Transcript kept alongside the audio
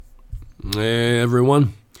Hey,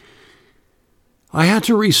 everyone. I had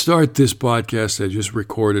to restart this podcast. I just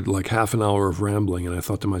recorded like half an hour of rambling, and I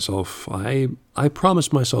thought to myself, I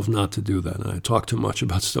promised myself not to do that, and I talk too much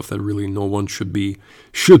about stuff that really no one should be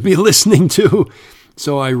listening to.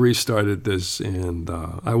 So I restarted this, and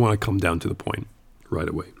I want to come down to the point right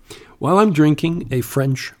away. While I'm drinking a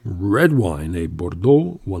French red wine, a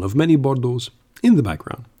Bordeaux, one of many Bordeauxs, in the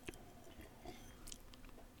background.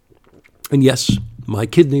 And yes, my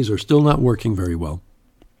kidneys are still not working very well.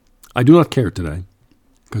 I do not care today,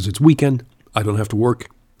 because it's weekend, I don't have to work,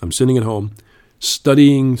 I'm sitting at home,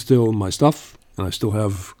 studying still my stuff, and I still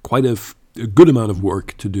have quite a good amount of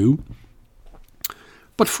work to do.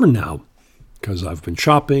 But for now, because I've been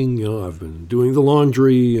shopping, I've been doing the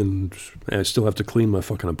laundry, and I still have to clean my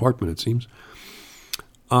fucking apartment, it seems.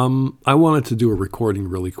 I wanted to do a recording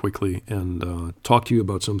really quickly and talk to you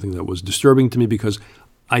about something that was disturbing to me, because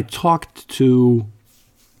I talked to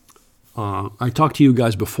you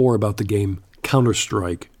guys before about the game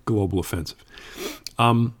Counter-Strike Global Offensive.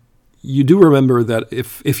 You do remember that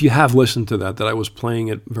if you have listened to that I was playing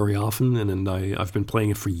it very often, and I've been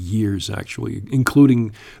playing it for years, actually,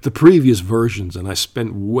 including the previous versions, and I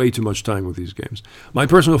spent way too much time with these games. My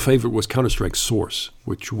personal favorite was Counter-Strike Source,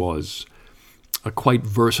 which was a quite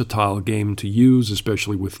versatile game to use,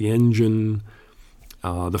 especially with the engine,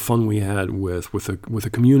 the fun we had with the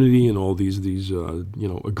community and all these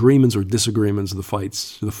agreements or disagreements, the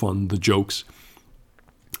fights, the fun, the jokes.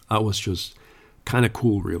 That was just kind of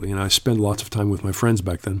cool, really. And I spent lots of time with my friends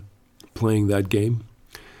back then playing that game.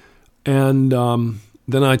 And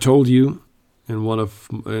then I told you in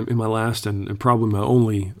my last and probably my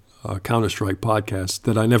only Counter-Strike podcast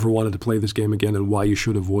that I never wanted to play this game again, and why you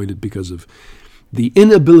should avoid it because of the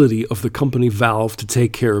inability of the company Valve to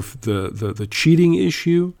take care of the cheating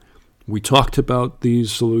issue. We talked about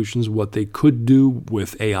these solutions, what they could do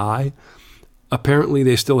with AI. Apparently,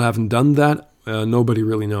 they still haven't done that. Nobody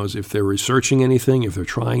really knows if they're researching anything, if they're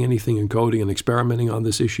trying anything in coding and experimenting on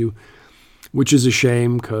this issue, which is a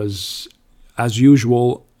shame because, as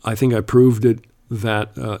usual, I think I proved it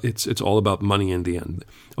that it's all about money in the end.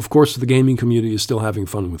 Of course, the gaming community is still having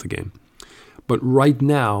fun with the game. But right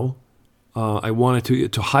now, I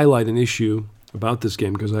wanted to highlight an issue about this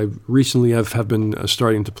game because I recently have been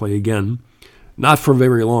starting to play again, not for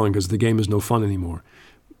very long because the game is no fun anymore,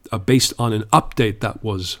 based on an update that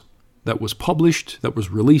was published, that was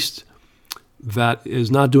released, that is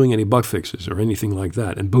not doing any bug fixes or anything like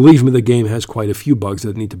that. And believe me, the game has quite a few bugs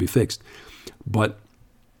that need to be fixed. But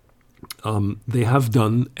they have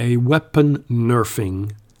done a weapon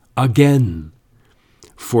nerfing again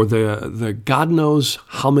for the God knows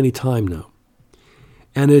how many time now.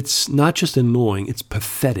 And it's not just annoying, it's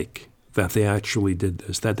pathetic that they actually did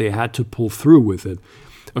this, that they had to pull through with it,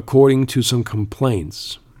 according to some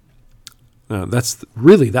complaints. That's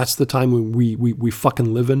the time when we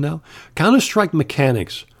fucking live in now. Counter-Strike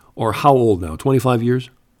mechanics are how old now? 25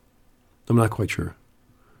 years? I'm not quite sure.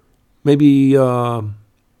 Maybe,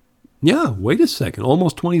 wait a second,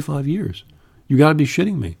 almost 25 years. You got to be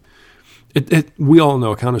shitting me. We all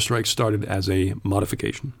know Counter-Strike started as a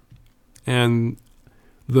modification. And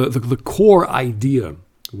the core idea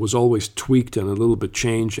was always tweaked and a little bit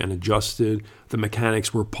changed and adjusted. The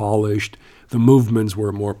mechanics were polished. The movements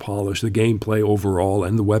were more polished. The gameplay overall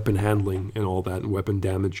and the weapon handling and all that, and weapon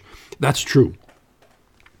damage. That's true.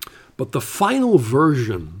 But the final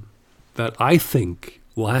version that I think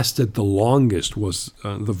lasted the longest was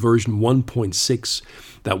the version 1.6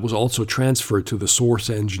 that was also transferred to the Source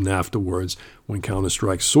engine afterwards when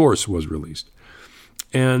Counter-Strike Source was released.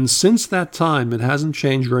 And since that time, it hasn't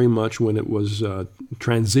changed very much when it was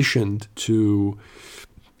transitioned to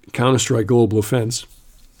Counter-Strike Global Offense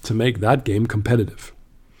to make that game competitive.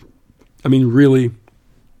 I mean, really,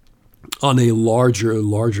 on a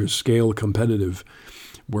larger scale competitive,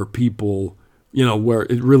 where people, where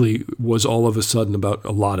it really was all of a sudden about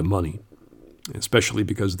a lot of money, especially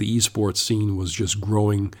because the esports scene was just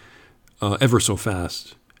growing ever so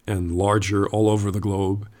fast and larger all over the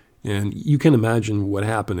globe. And you can imagine what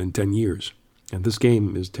happened in 10 years. And this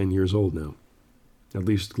game is 10 years old now. At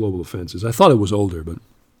least Global Offenses. I thought it was older, but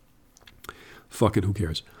fuck it, who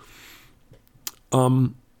cares?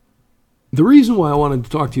 The reason why I wanted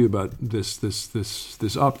to talk to you about this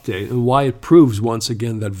update and why it proves once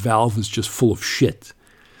again that Valve is just full of shit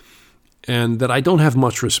and that I don't have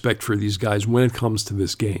much respect for these guys when it comes to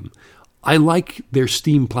this game. I like their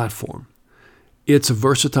Steam platform. It's a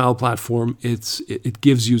versatile platform. It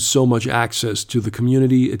gives you so much access to the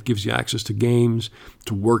community. It gives you access to games,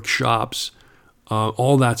 to workshops,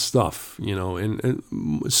 all that stuff, and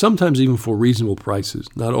sometimes even for reasonable prices.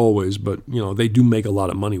 Not always, but, they do make a lot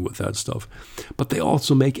of money with that stuff. But they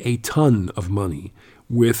also make a ton of money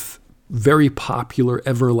with very popular,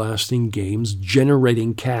 everlasting games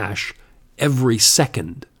generating cash every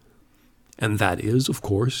second. And that is, of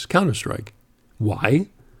course, Counter-Strike. Why?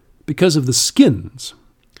 Because of the skins.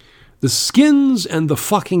 The skins and the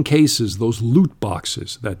fucking cases, those loot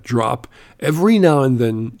boxes that drop every now and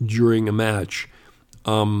then during a match,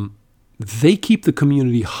 they keep the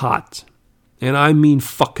community hot. And I mean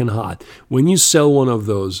fucking hot. When you sell one of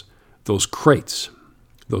those crates,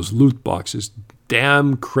 those loot boxes,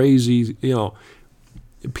 damn crazy,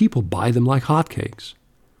 people buy them like hotcakes.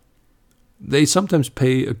 They sometimes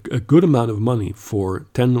pay a good amount of money for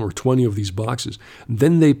 10 or 20 of these boxes.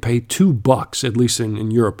 Then they pay $2, at least in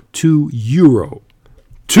Europe, €2.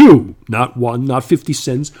 2, not 1, not 50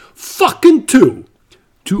 cents, fucking 2,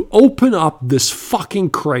 to open up this fucking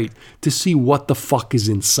crate to see what the fuck is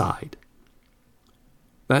inside.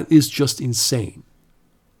 That is just insane.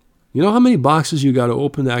 You know how many boxes you got to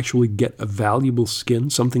open to actually get a valuable skin,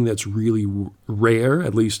 something that's really rare,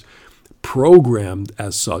 at least programmed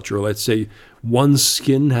as such, or let's say one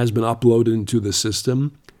skin has been uploaded into the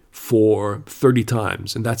system for 30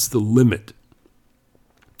 times, and that's the limit.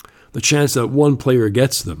 The chance that one player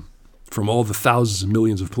gets them from all the thousands and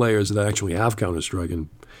millions of players that actually have Counter-Strike and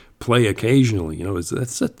play occasionally,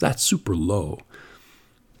 that's super low.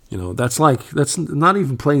 That's not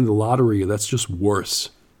even playing the lottery. That's just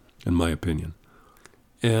worse, in my opinion.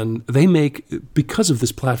 And they make, because of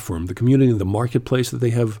this platform, the community and the marketplace that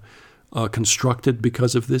they have constructed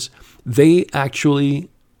because of this, they actually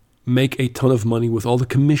make a ton of money with all the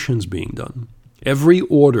commissions being done. Every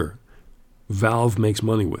order, Valve makes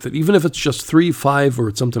money with it. Even if it's just 3, 5,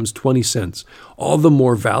 or sometimes 20 cents. All the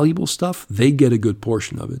more valuable stuff, they get a good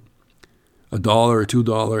portion of it. $1 or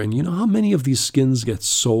 $2. And you know how many of these skins get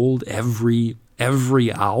sold every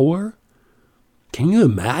hour? Can you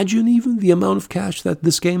imagine even the amount of cash that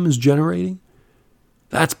this game is generating?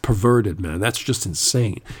 That's perverted, man. That's just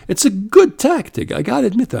insane. It's a good tactic. I gotta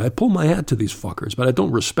admit that. I pull my hat to these fuckers, but I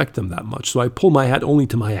don't respect them that much. So I pull my hat only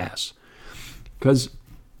to my ass. Because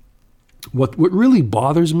what really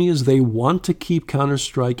bothers me is they want to keep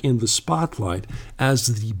Counter-Strike in the spotlight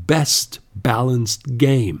as the best balanced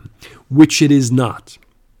game, which it is not.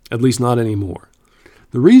 At least not anymore.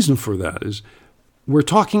 The reason for that is we're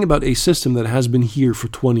talking about a system that has been here for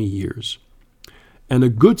 20 years. And a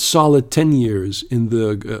good solid 10 years in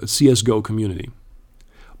the CSGO community.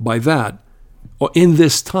 By that, or in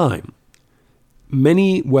this time,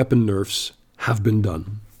 many weapon nerfs have been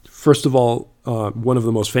done. First of all, one of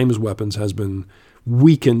the most famous weapons has been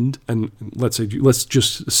weakened, and let's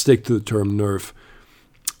just stick to the term nerf.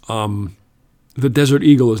 The Desert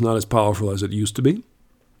Eagle is not as powerful as it used to be.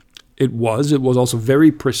 It was also very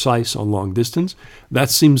precise on long distance. That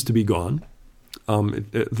seems to be gone.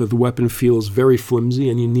 The weapon feels very flimsy,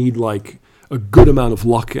 and you need like a good amount of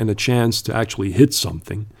luck and a chance to actually hit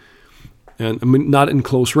something. And I mean, not in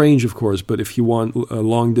close range, of course, but if you want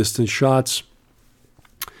long distance shots,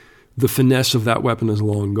 the finesse of that weapon is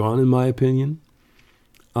long gone, in my opinion.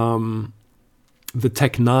 The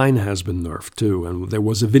Tech 9 has been nerfed too, and there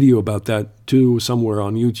was a video about that too somewhere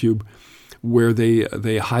on YouTube, where they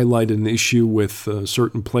highlighted an issue with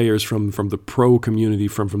certain players from the pro community,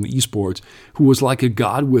 from the esports, who was like a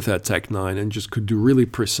god with that Tech 9 and just could do really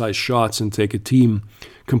precise shots and take a team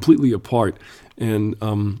completely apart. And,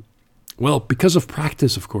 because of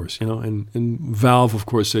practice, of course, and Valve, of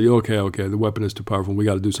course, said, okay, the weapon is too powerful, we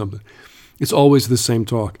got to do something. It's always the same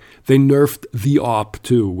talk. They nerfed the AWP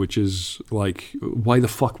too, which is like, why the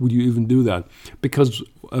fuck would you even do that? Because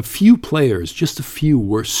a few players, just a few,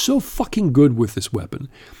 were so fucking good with this weapon.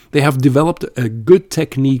 They have developed a good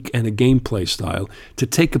technique and a gameplay style to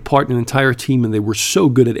take apart an entire team, and they were so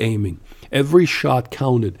good at aiming. Every shot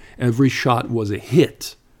counted. Every shot was a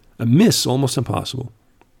hit. A miss, almost impossible.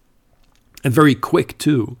 And very quick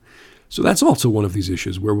too. So that's also one of these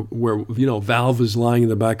issues where Valve is lying in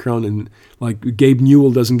the background and like Gabe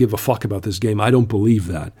Newell doesn't give a fuck about this game. I don't believe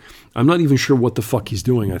that. I'm not even sure what the fuck he's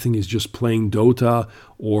doing. I think he's just playing Dota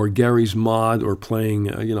or Garry's Mod or playing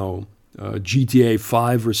GTA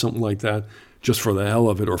 5 or something like that just for the hell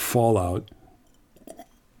of it, or Fallout,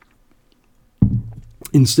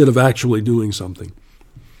 instead of actually doing something.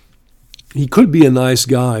 He could be a nice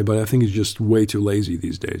guy, but I think he's just way too lazy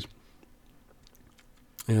these days.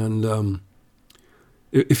 And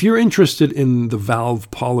if you're interested in the Valve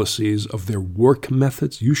policies of their work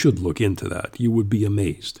methods, you should look into that. You would be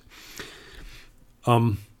amazed.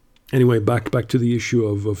 Anyway, back to the issue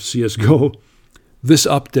of CSGO. This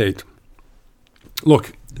update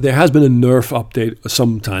Look, there has been a Nerf update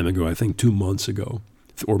some time ago, I think 2 months ago,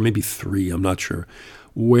 or maybe 3, I'm not sure,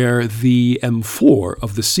 where the M4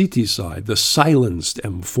 of the CT side, the silenced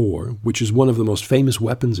M4, which is one of the most famous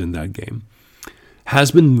weapons in that game,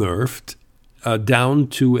 has been nerfed down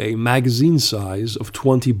to a magazine size of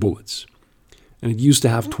 20 bullets. And it used to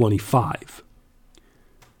have 25.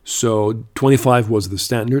 So 25 was the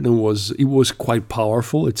standard, and it was quite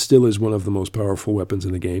powerful. It still is one of the most powerful weapons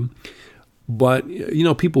in the game. But,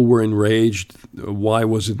 people were enraged. Why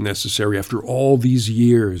was it necessary after all these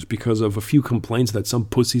years? Because of a few complaints that some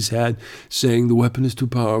pussies had saying the weapon is too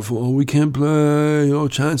powerful. Oh, we can't play.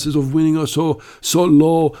 Chances of winning are so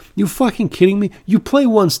low. You fucking kidding me? You play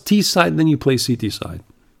once T side, then you play CT side.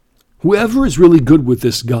 Whoever is really good with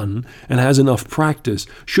this gun and has enough practice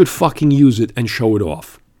should fucking use it and show it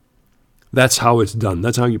off. That's how it's done.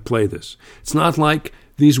 That's how you play this. It's not like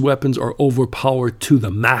these weapons are overpowered to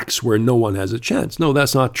the max where no one has a chance. No,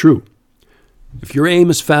 that's not true. If your aim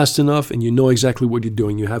is fast enough and you know exactly what you're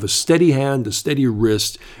doing, you have a steady hand, a steady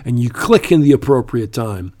wrist, and you click in the appropriate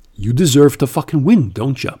time, you deserve to fucking win,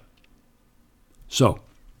 don't you? So,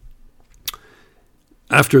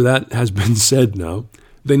 after that has been said now,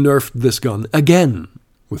 they nerfed this gun again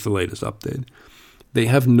with the latest update. They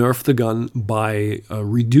have nerfed the gun by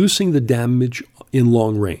reducing the damage in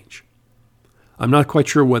long range. I'm not quite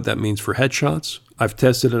sure what that means for headshots. I've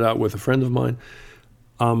tested it out with a friend of mine.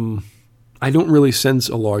 I don't really sense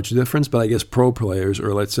a large difference, but I guess pro players,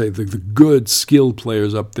 or let's say the good skilled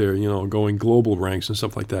players up there, going global ranks and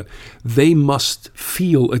stuff like that, they must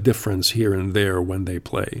feel a difference here and there when they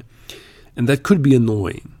play. And that could be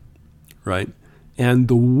annoying, right? And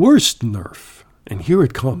the worst nerf, and here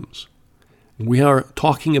it comes, we are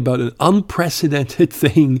talking about an unprecedented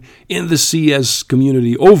thing in the CS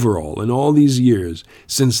community overall in all these years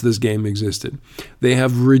since this game existed. They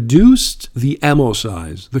have reduced the ammo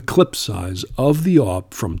size, the clip size of the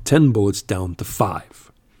AWP from 10 bullets down to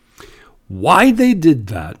 5. Why they did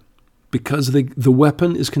that? Because the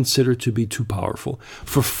weapon is considered to be too powerful.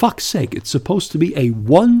 For fuck's sake, it's supposed to be a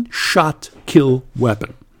one-shot kill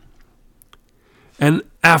weapon. And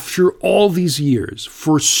after all these years,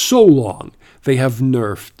 for so long, they have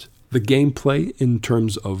nerfed the gameplay in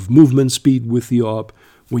terms of movement speed with the AWP.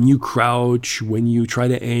 When you crouch, when you try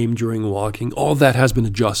to aim during walking, all that has been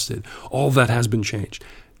adjusted. All that has been changed.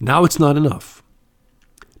 Now it's not enough.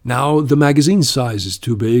 Now the magazine size is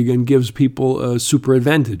too big and gives people a super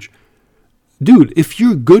advantage. Dude, if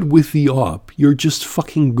you're good with the AWP, you're just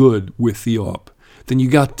fucking good with the AWP. Then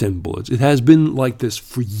you got 10 bullets. It has been like this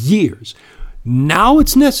for years. Now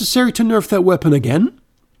it's necessary to nerf that weapon again?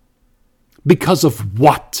 Because of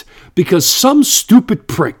what? Because some stupid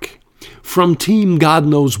prick from team God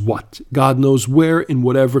knows what, God knows where, in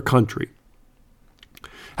whatever country,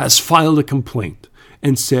 has filed a complaint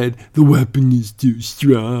and said, the weapon is too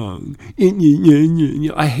strong.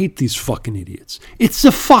 I hate these fucking idiots. It's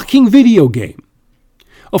a fucking video game.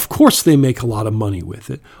 Of course they make a lot of money with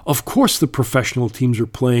it. Of course the professional teams are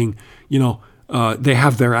playing, they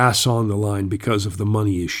have their ass on the line because of the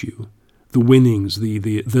money issue. The winnings,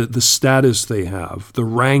 the status they have, the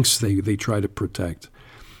ranks they try to protect.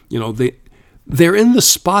 They're in the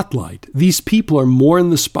spotlight. These people are more in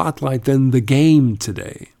the spotlight than the game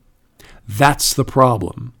today. That's the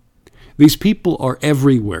problem. These people are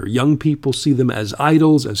everywhere. Young people see them as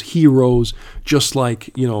idols, as heroes, just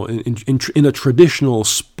like, in a traditional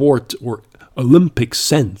sport or Olympic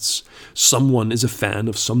sense. Someone is a fan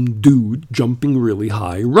of some dude jumping really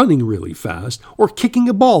high, running really fast, or kicking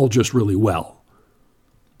a ball just really well.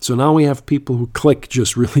 So now we have people who click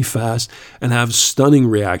just really fast and have stunning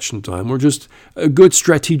reaction time, or just a good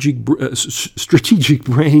strategic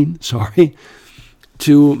brain,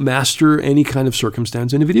 to master any kind of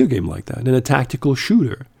circumstance in a video game like that, in a tactical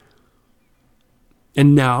shooter.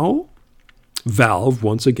 And now Valve,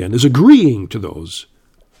 once again, is agreeing to those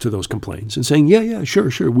complaints and saying, yeah, sure,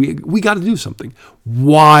 we got to do something.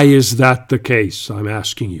 Why is that the case? I'm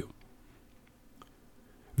asking you.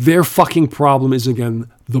 Their fucking problem is,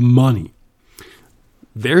 again, the money.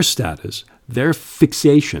 Their status, their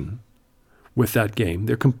fixation with that game,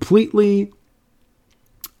 they're completely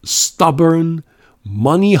stubborn,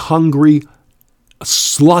 money-hungry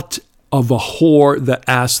slut of a whore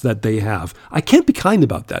that they have. I can't be kind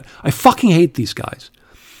about that. I fucking hate these guys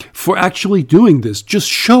for actually doing this, just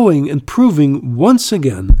showing and proving once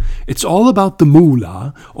again it's all about the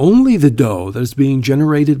moolah, only the dough that is being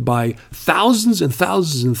generated by thousands and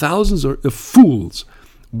thousands and thousands of fools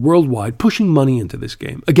worldwide pushing money into this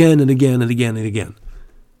game again and again and again and again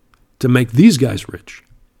to make these guys rich.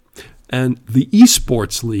 And the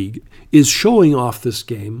esports league is showing off this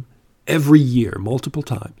game every year, multiple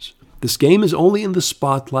times. This game is only in the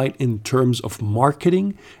spotlight in terms of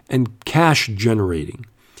marketing and cash generating.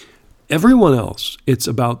 Everyone else, it's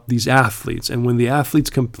about these athletes. And when the athletes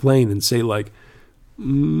complain and say like,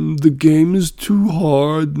 the game is too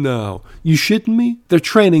hard now. You shitting me? They're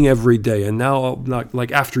training every day. And now,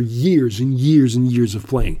 like after years and years and years of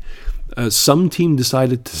playing, some team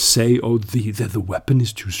decided to say, oh, the weapon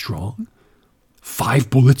is too strong. 5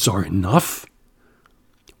 bullets are enough.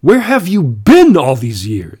 Where have you been all these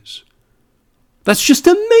years? That's just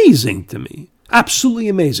amazing to me. Absolutely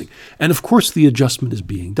amazing. And of course, the adjustment is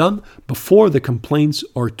being done before the complaints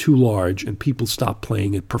are too large and people stop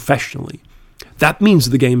playing it professionally. That means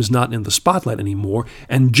the game is not in the spotlight anymore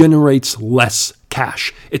and generates less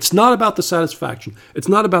cash. It's not about the satisfaction. It's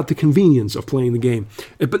not about the convenience of playing the game.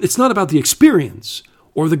 But it's not about the experience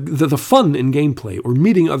or the fun in gameplay or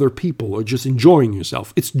meeting other people or just enjoying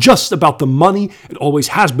yourself. It's just about the money. It always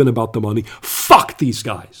has been about the money. Fuck these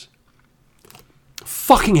guys.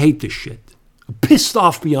 Fucking hate this shit. I'm pissed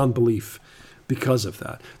off beyond belief because of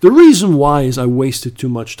that. The reason why is I wasted too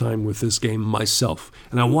much time with this game myself,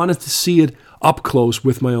 and I wanted to see it up close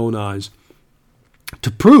with my own eyes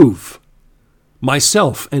to prove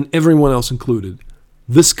myself and everyone else included,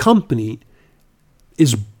 this company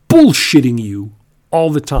is bullshitting you all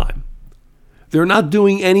the time. They're not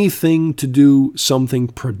doing anything to do something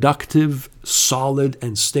productive, solid,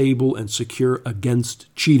 and stable and secure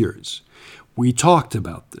against cheaters. We talked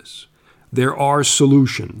about this. There are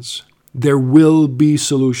solutions. There will be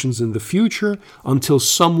solutions in the future until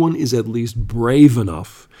someone is at least brave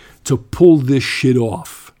enough to pull this shit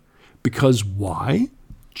off. Because why?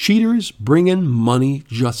 Cheaters bring in money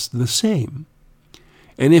just the same.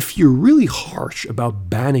 And if you're really harsh about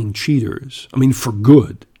banning cheaters, for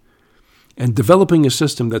good, and developing a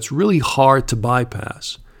system that's really hard to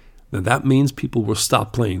bypass, then that means people will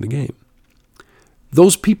stop playing the game.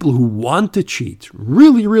 Those people who want to cheat,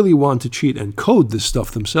 really, really want to cheat and code this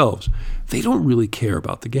stuff themselves, they don't really care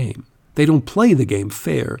about the game. They don't play the game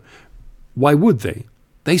fair. Why would they?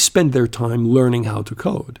 They spend their time learning how to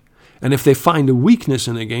code. And if they find a weakness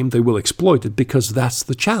in a game, they will exploit it because that's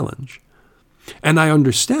the challenge. And I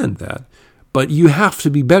understand that, but you have to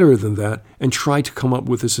be better than that and try to come up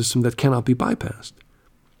with a system that cannot be bypassed.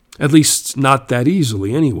 At least not that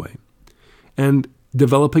easily anyway. And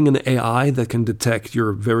developing an AI that can detect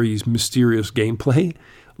your very mysterious gameplay,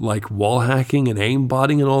 like wall hacking and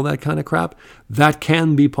aimbotting and all that kind of crap, that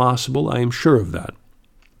can be possible. I am sure of that.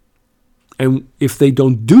 And if they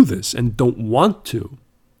don't do this and don't want to,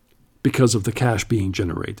 because of the cash being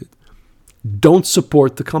generated, don't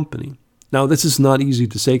support the company. Now, this is not easy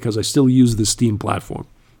to say because I still use the Steam platform.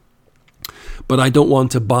 But I don't want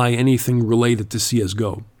to buy anything related to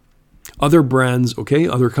CSGO. Other brands, okay,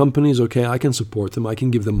 other companies, okay, I can support them, I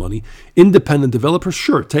can give them money. Independent developers,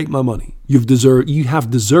 sure, take my money. You have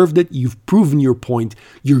deserved it, you've proven your point,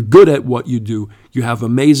 you're good at what you do, you have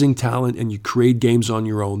amazing talent, and you create games on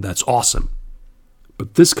your own. That's awesome.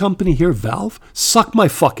 But this company here, Valve, suck my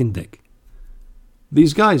fucking dick.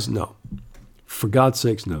 These guys, no. For God's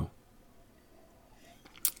sakes, no.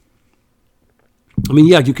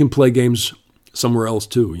 Yeah, you can play games somewhere else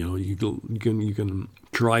too. You can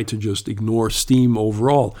try to just ignore Steam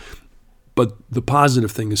overall. But the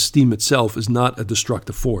positive thing is Steam itself is not a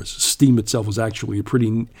destructive force. Steam itself is actually a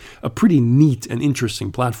pretty neat and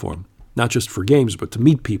interesting platform, not just for games, but to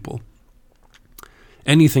meet people.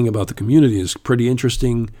 Anything about the community is pretty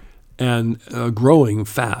interesting and growing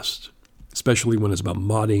fast, especially when it's about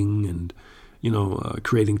modding and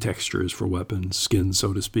creating textures for weapons, skins,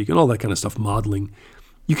 so to speak, and all that kind of stuff, modeling.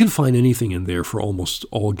 You can find anything in there for almost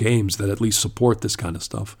all games that at least support this kind of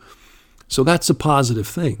stuff. So that's a positive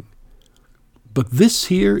thing. But this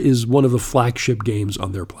here is one of the flagship games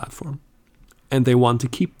on their platform. And they want to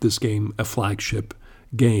keep this game a flagship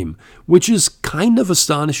game, which is kind of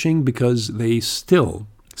astonishing because they still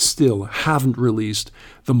haven't released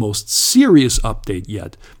the most serious update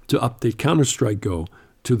yet to update Counter-Strike Go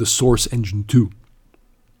to the Source Engine 2.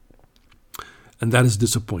 And that is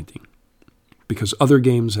disappointing because other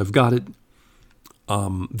games have got it.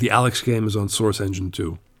 The Alex game is on Source Engine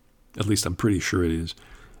 2. At least I'm pretty sure it is.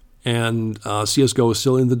 And CSGO is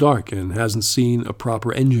still in the dark and hasn't seen a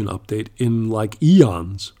proper engine update in like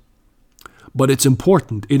eons. But it's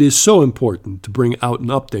important. It is so important to bring out an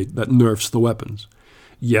update that nerfs the weapons.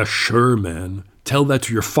 Yeah, sure, man. Tell that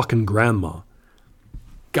to your fucking grandma.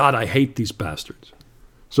 God, I hate these bastards.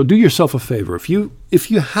 So do yourself a favor. If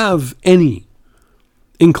you have any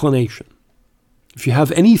inclination, if you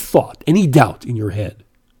have any thought, any doubt in your head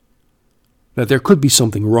that there could be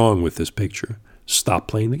something wrong with this picture, stop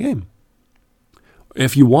playing the game.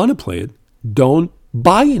 If you want to play it, don't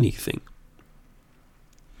buy anything.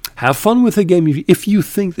 Have fun with the game if you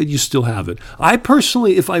think that you still have it. I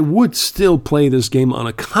personally, if I would still play this game on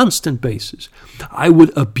a constant basis, I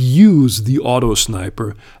would abuse the auto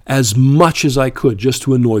sniper as much as I could just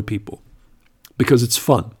to annoy people. Because it's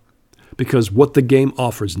fun. Because what the game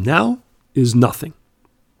offers now is nothing.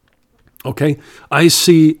 Okay? I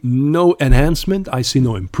see no enhancement. I see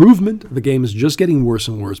no improvement. The game is just getting worse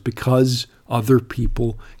and worse because other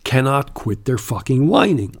people cannot quit their fucking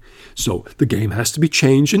whining. So the game has to be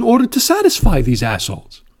changed in order to satisfy these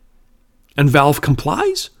assholes. And Valve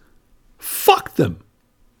complies? Fuck them.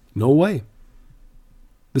 No way.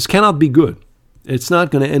 This cannot be good. It's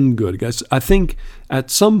not going to end good, guys. I think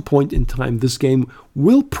at some point in time, this game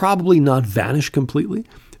will probably not vanish completely,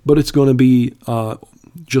 but it's going to be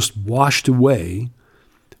just washed away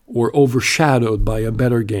or overshadowed by a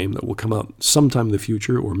better game that will come out sometime in the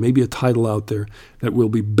future, or maybe a title out there that will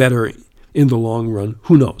be better in the long run.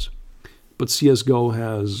 Who knows? But CSGO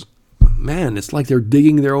has, man, it's like they're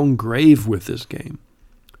digging their own grave with this game,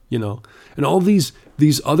 you know? And all these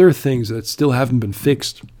other things that still haven't been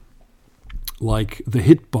fixed, like the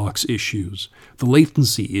hitbox issues, the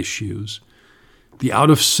latency issues, the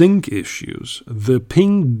out-of-sync issues, the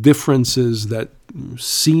ping differences that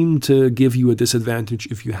seem to give you a disadvantage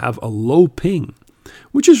if you have a low ping,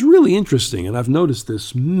 which is really interesting, and I've noticed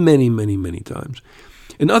this many, many, many times.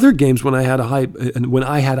 In other games, when I had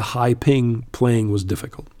a high ping, playing was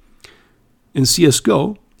difficult. In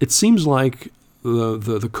CS:GO, it seems like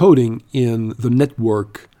the coding in the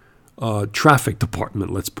network traffic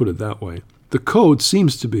department, let's put it that way, the code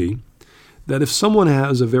seems to be that if someone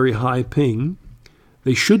has a very high ping,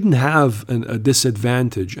 they shouldn't have a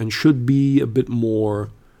disadvantage and should be a bit more,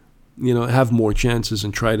 have more chances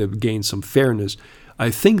and try to gain some fairness. I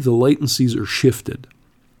think the latencies are shifted.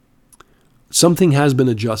 Something has been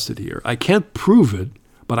adjusted here. I can't prove it,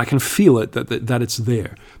 but I can feel it that it's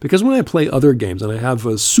there. Because when I play other games and I have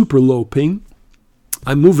a super low ping,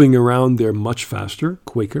 I'm moving around there much faster,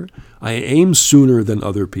 quicker. I aim sooner than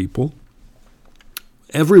other people.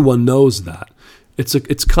 Everyone knows that.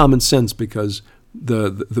 It's common sense because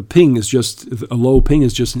the ping is just, a low ping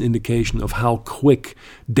is just an indication of how quick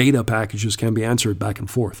data packages can be answered back and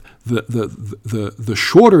forth. The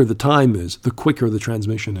shorter the time is, the quicker the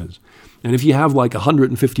transmission is. And if you have like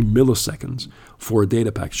 150 milliseconds for a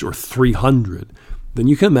data package, or 300, then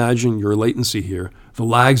you can imagine your latency here, the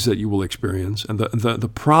lags that you will experience, and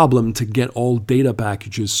the problem to get all data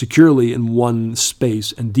packages securely in one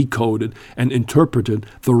space and decoded and interpreted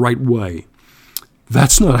the right way.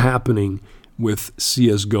 That's not happening with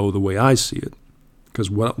CSGO the way I see it.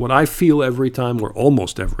 Because what I feel every time, or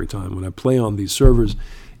almost every time when I play on these servers,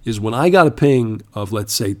 is when I got a ping of,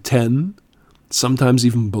 let's say, 10, sometimes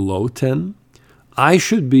even below 10, I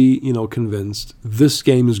should be, convinced this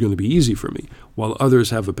game is going to be easy for me, while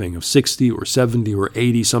others have a ping of 60 or 70 or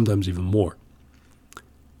 80, sometimes even more.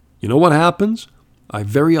 You know what happens? I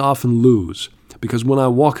very often lose, because when I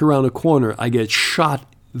walk around a corner, I get shot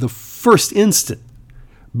the first instant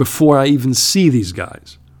before I even see these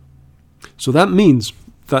guys. So that means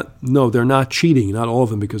that, no, they're not cheating, not all of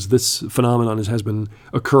them, because this phenomenon has been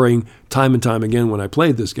occurring time and time again when I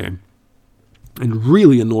played this game, and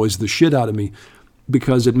really annoys the shit out of me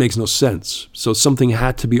because it makes no sense. So something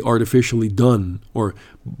had to be artificially done, or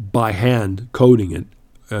by hand coding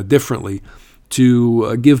it differently,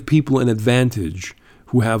 to give people an advantage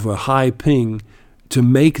who have a high ping to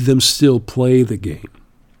make them still play the game.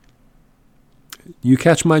 You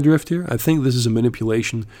catch my drift here? I think this is a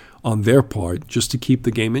manipulation on their part just to keep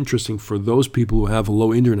the game interesting for those people who have a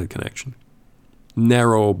low internet connection,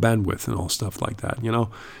 narrow bandwidth and all stuff like that,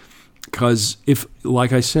 Because if,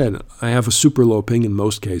 like I said, I have a super low ping in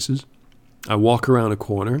most cases, I walk around a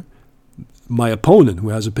corner, my opponent, who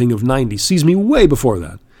has a ping of 90, sees me way before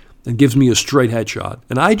that and gives me a straight headshot.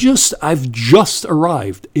 And I've just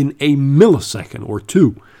arrived in a millisecond or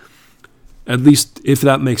two. At least if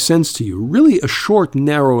that makes sense to you. Really a short,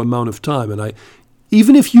 narrow amount of time. And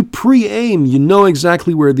even if you pre-aim, you know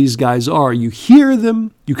exactly where these guys are. You hear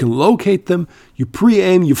them, you can locate them, you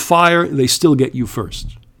pre-aim, you fire, they still get you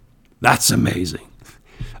first. That's amazing.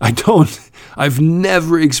 I've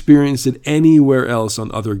never experienced it anywhere else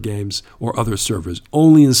on other games or other servers,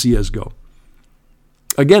 only in CSGO.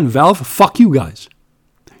 Again, Valve, fuck you guys.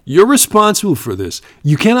 You're responsible for this.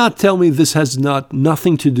 You cannot tell me this has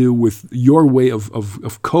nothing to do with your way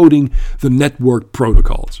of coding the network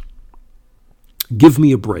protocols. Give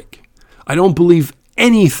me a break. I don't believe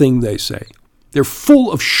anything they say. They're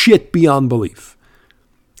full of shit beyond belief.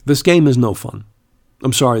 This game is no fun.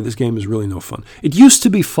 I'm sorry, this game is really no fun. It used to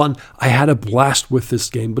be fun. I had a blast with this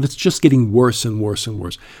game, but it's just getting worse and worse and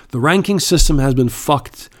worse. The ranking system has been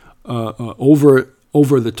fucked over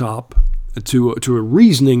the top to a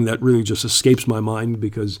reasoning that really just escapes my mind,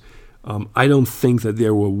 because I don't think that they're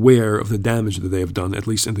aware of the damage that they have done, at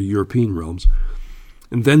least in the European realms.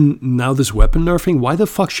 And then now this weapon nerfing, why the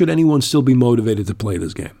fuck should anyone still be motivated to play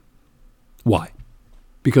this game? Why?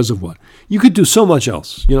 Because of what? You could do so much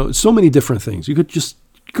else. So many different things. You could just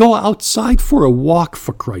go outside for a walk,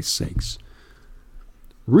 for Christ's sakes.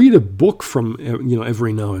 Read a book from,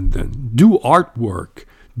 every now and then. Do artwork.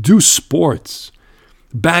 Do sports.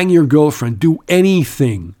 Bang your girlfriend. Do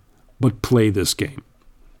anything but play this game.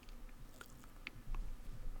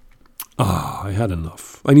 I had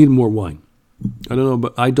enough. I need more wine.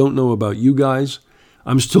 I don't know about you guys.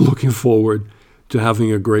 I'm still looking forward to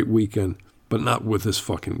having a great weekend. But not with this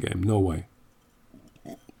fucking game. No way.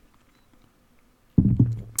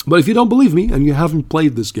 But if you don't believe me and you haven't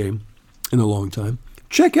played this game in a long time,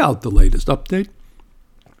 check out the latest update.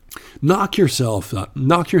 Knock yourselves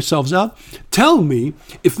out. Tell me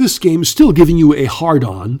if this game is still giving you a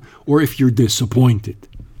hard-on or if you're disappointed.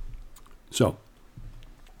 So,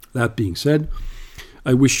 that being said,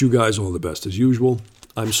 I wish you guys all the best as usual.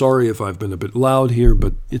 I'm sorry if I've been a bit loud here,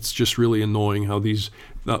 but it's just really annoying how these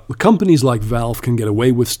companies like Valve can get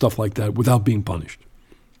away with stuff like that without being punished.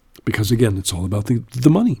 Because again, it's all about the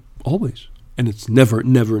money, always. And it's never,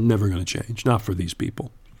 never, never going to change. Not for these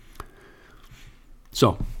people.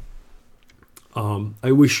 So,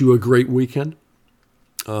 I wish you a great weekend.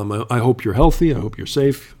 I hope you're healthy. I hope you're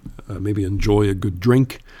safe. Maybe enjoy a good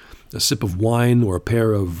drink, a sip of wine, or a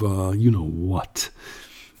pair of you-know-what.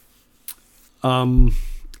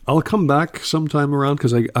 I'll come back sometime around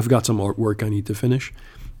because I've got some artwork I need to finish.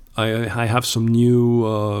 I have some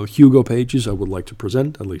new Hugo pages I would like to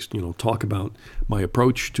present, at least, talk about my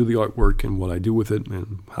approach to the artwork and what I do with it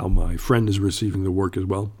and how my friend is receiving the work as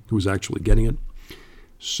well, who's actually getting it.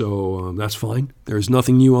 So that's fine. There's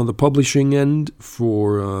nothing new on the publishing end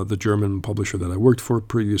for the German publisher that I worked for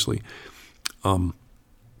previously. I'm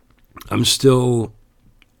still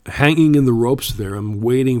hanging in the ropes there. I'm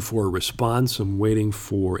waiting for a response. I'm waiting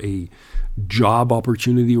for a job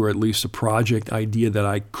opportunity or at least a project idea that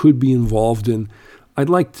I could be involved in. I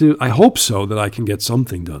hope so, that I can get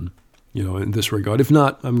something done, in this regard. If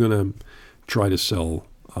not, I'm going to try to sell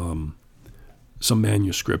some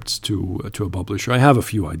manuscripts to a publisher. I have a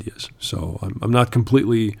few ideas, so I'm not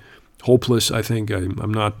completely hopeless. I think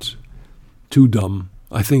I'm not too dumb.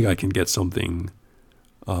 I think I can get something.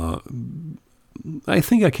 I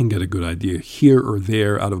think I can get a good idea here or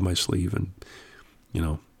there out of my sleeve and,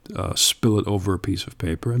 spill it over a piece of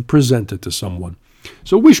paper and present it to someone.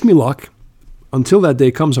 So wish me luck. Until that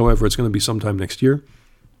day comes, however, it's going to be sometime next year.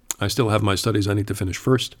 I still have my studies I need to finish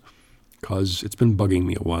first because it's been bugging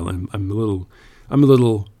me a while. I'm a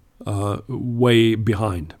little way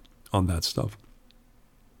behind on that stuff.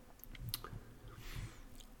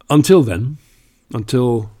 Until then,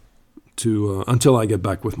 until I get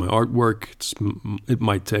back with my artwork, it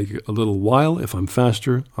might take a little while. If I'm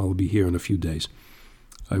faster, I'll be here in a few days.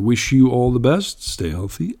 I wish you all the best. Stay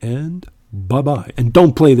healthy, and bye-bye. And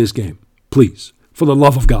don't play this game. Please. For the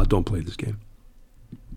love of God, don't play this game.